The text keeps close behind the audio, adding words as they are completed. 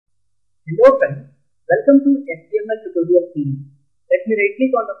Hello friends, welcome to HTML tutorial series. Let me right click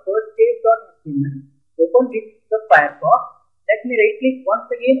on the first page.html, open with the Firefox. Let me right click once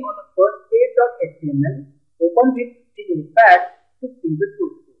again on the first page.html, open with the notepad to see the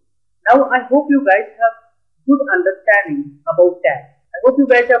source code. Now I hope you guys have good understanding about tags. I hope you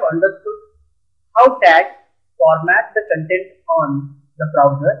guys have understood how tags format the content on the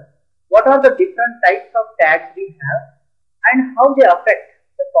browser, what are the different types of tags we have, and how they affect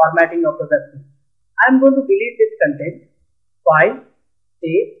the formatting of the website. I am going to delete this content, file,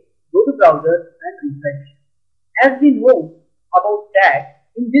 save, go to browser and refresh. As we know about tags,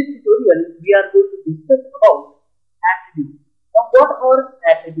 in this tutorial we are going to discuss about attributes. Now what are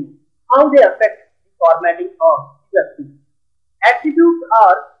attributes? How they affect the formatting of the website. Attributes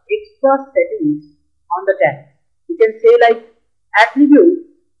are extra settings on the tag. You can say like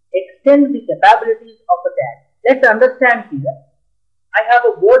attributes extend the capabilities of a tag. Let's understand here. I have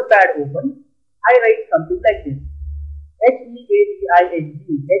a WordPad open. I write something like this.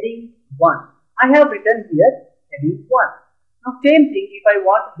 HEADING heading 1. I have written here heading 1. Now same thing, if I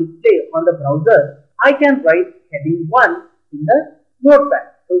want to display on the browser, I can write heading 1 in the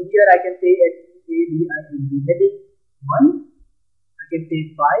notepad. So here I can say HEADING heading 1. I can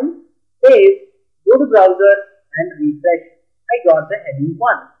say file, save, go to browser and refresh. I got the heading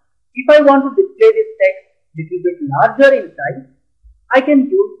 1. If I want to display this text little bit larger in size, I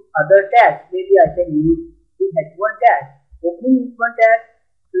can use other tags. Maybe I can use the H1 tag, opening H1 tag,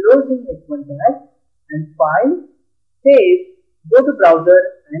 closing H1 tag, and file, save, go to browser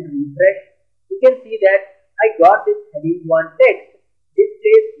and refresh. You can see that I got this heading 1 text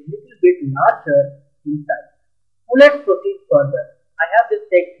displayed little bit larger in size. Now let's proceed further. I have this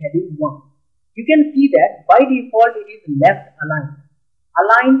text heading 1. You can see that by default it is left aligned.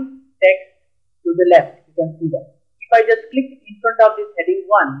 Aligned text to the left. You can see that. If I just click in front of this heading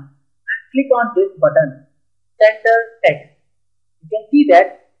 1 and click on this button, center text, you can see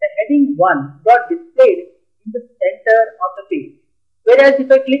that the heading 1 got displayed in the center of the page. Whereas if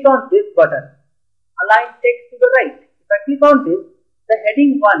I click on this button, align text to the right, if I click on this, the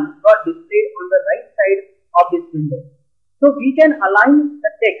heading 1 got displayed on the right side of this window. So we can align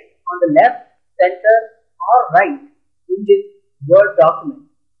the text on the left, center or right in this Word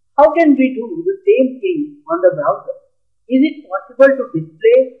document. How can we do the same thing on the browser? Is it possible to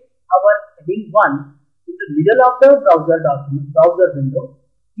display our heading 1 in the middle of the browser document, browser window?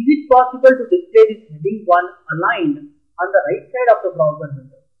 Is it possible to display this heading 1 aligned on the right side of the browser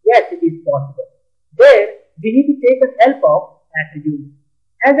window? Yes, it is possible. There, we need to take the help of attributes.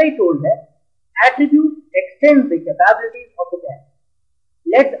 As I told that, attributes extend the capabilities of the tag.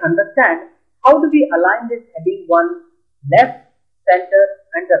 Let's understand how do we align this heading 1 left, center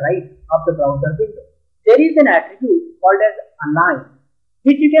and the right of the browser window. There is an attribute called as align,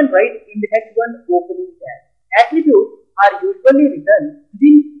 which you can write in the H1 opening tag. Attributes are usually written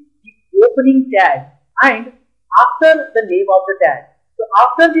within the opening tag and after the name of the tag. So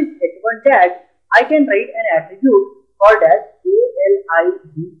after this H1 tag, I can write an attribute called as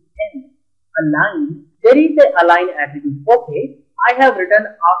ALIGN, align. There is an align attribute. Okay, I have written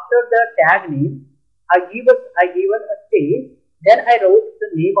after the tag name, I given a space. Then I wrote the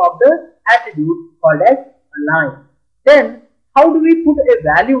name of the attribute called as align. Then how do we put a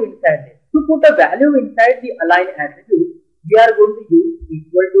value inside it? To put a value inside the align attribute, we are going to use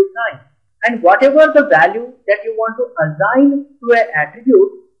equal to sign. And whatever the value that you want to assign to an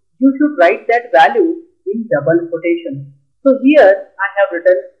attribute, you should write that value in double quotation. So here I have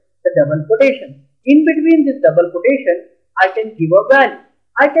written the double quotation. In between this double quotation, I can give a value.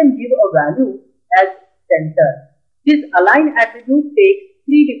 I can give a value as center. This align attribute takes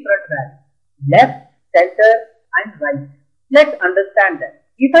three different values: left, center and right. Let's understand that.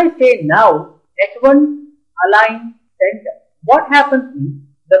 If I say now H1 align center, what happens is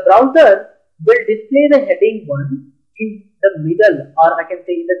the browser will display the heading 1 in the middle, or I can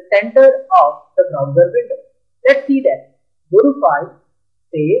say in the center of the browser window. Let's see that. Go to file,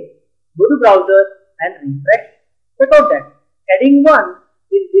 save, go to browser and refresh. Check out that. Heading 1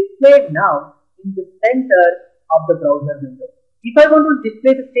 is displayed now in the center of the browser window. If I want to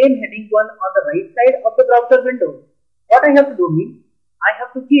display the same heading 1 on the right side of the browser window, what I have to do means I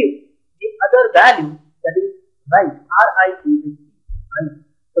have to give the other value, that is right, R-I-G-H-T, right.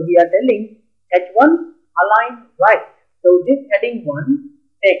 So we are telling H1 align right. So this heading 1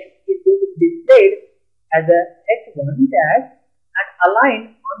 text is going to be displayed as a H1 tag and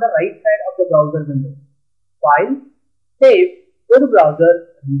aligned on the right side of the browser window. File, save, go to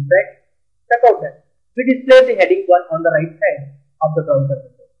browser, refresh, check out that. We display the heading 1 on the right side of the browser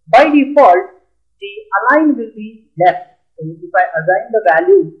window. By default, the align will be left. So if I assign the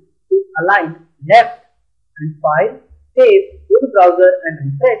value to to align left and file, save, go to browser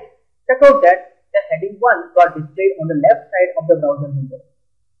and refresh. Check out that the heading 1 got displayed on the left side of the browser window.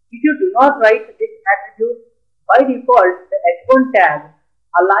 If you do not write this attribute, by default the h1 tag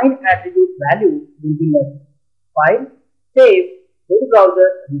align attribute value will be left. File, save, go to browser,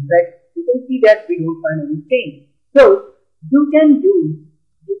 refresh. You can see that we don't find any change. So you can use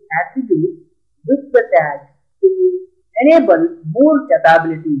the attribute with the tag to enable more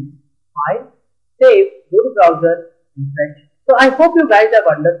capabilities. File, save, go to browser, refresh. So I hope you guys have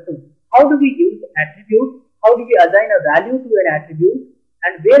understood how do we use attributes, how do we assign a value to an attribute,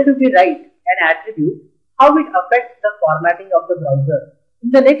 and where do we write an attribute, how it affects the formatting of the browser.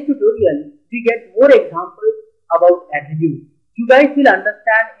 In the next tutorial, we get more examples about attributes. You guys will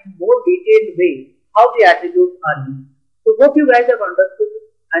understand in more detailed way how the attributes are used. So hope you guys have understood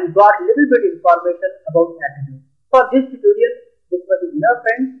and got little bit information about attributes. For this tutorial, this was enough,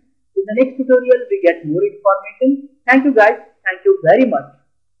 friends. In the next tutorial, we get more information. Thank you guys. Thank you very much.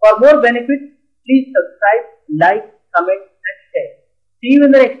 For more benefits, please subscribe, like, comment and share. See you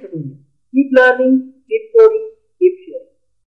in the next tutorial. Keep learning, keep coding.